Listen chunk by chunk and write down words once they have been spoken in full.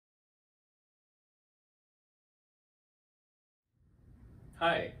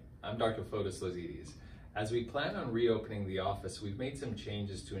Hi, I'm Dr. Photis Loizides. As we plan on reopening the office, we've made some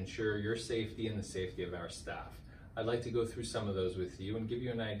changes to ensure your safety and the safety of our staff. I'd like to go through some of those with you and give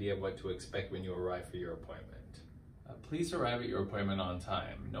you an idea of what to expect when you arrive for your appointment. Please arrive at your appointment on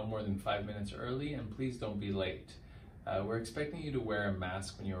time, no more than 5 minutes early, and please don't be late. We're expecting you to wear a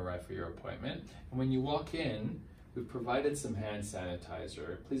mask when you arrive for your appointment, and when you walk in, we've provided some hand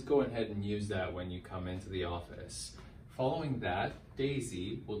sanitizer. Please go ahead and use that when you come into the office. Following that,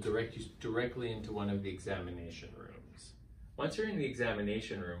 Daisy will direct you directly into one of the examination rooms. Once you're in the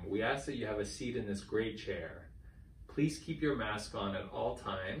examination room, we ask that you have a seat in this gray chair. Please keep your mask on at all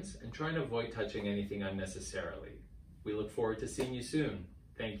times and try and avoid touching anything unnecessarily. We look forward to seeing you soon.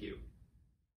 Thank you.